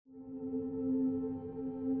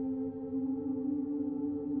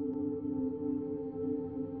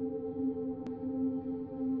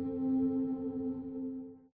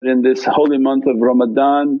in this holy month of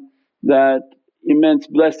Ramadan that immense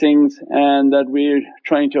blessings, and that we're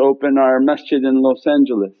trying to open our masjid in Los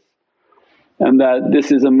Angeles, and that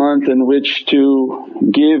this is a month in which to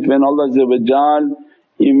give in Allah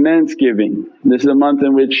immense giving. This is a month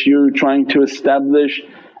in which you're trying to establish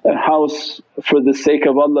a house for the sake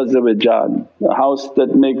of Allah, a house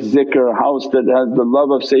that makes zikr, a house that has the love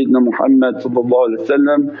of Sayyidina Muhammad.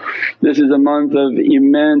 This is a month of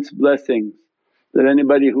immense blessings, that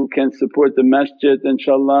anybody who can support the masjid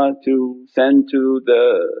inshaAllah to send to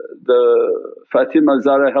the Fatima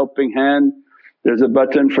Zahra Helping Hand. There's a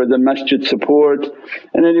button for the masjid support,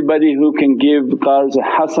 and anybody who can give qarz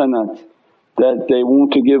hasanat, that they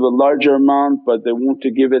want to give a larger amount but they want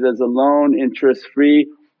to give it as a loan interest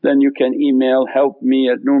free, then you can email help me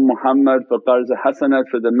at Noor Muhammad for qarz hasanat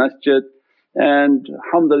for the masjid. And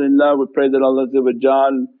alhamdulillah we pray that Allah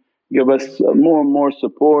give us more and more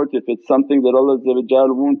support. If it's something that Allah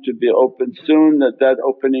want to be open soon, that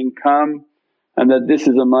opening come, and that this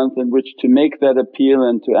is a month in which to make that appeal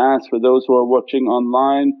and to ask for those who are watching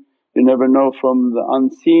online. You never know from the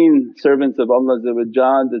unseen servants of Allah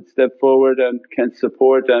that step forward and can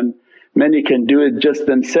support, and many can do it just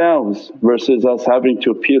themselves versus us having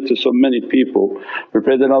to appeal to so many people. We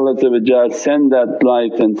pray that Allah send that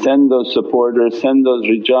light and send those supporters, send those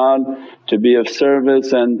rijal to be of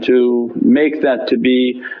service and to make that to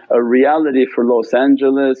be a reality for Los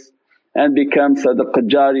Angeles and become sadaqah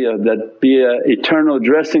jariyah, that be a eternal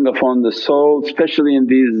dressing upon the soul, especially in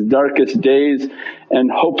these darkest days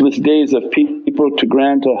and hopeless days of people, to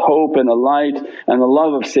grant a hope and a light and the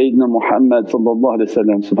love of Sayyidina Muhammad.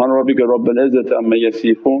 Subhana rabbika rabbil izzati amma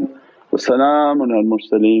yasifoon wa salaamun al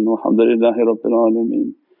mursaleen walhamdulillahi rabbil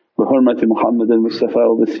alameen. Bi hurmati Muhammad al Mustafa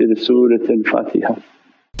wa bi siri Surat al Fatiha.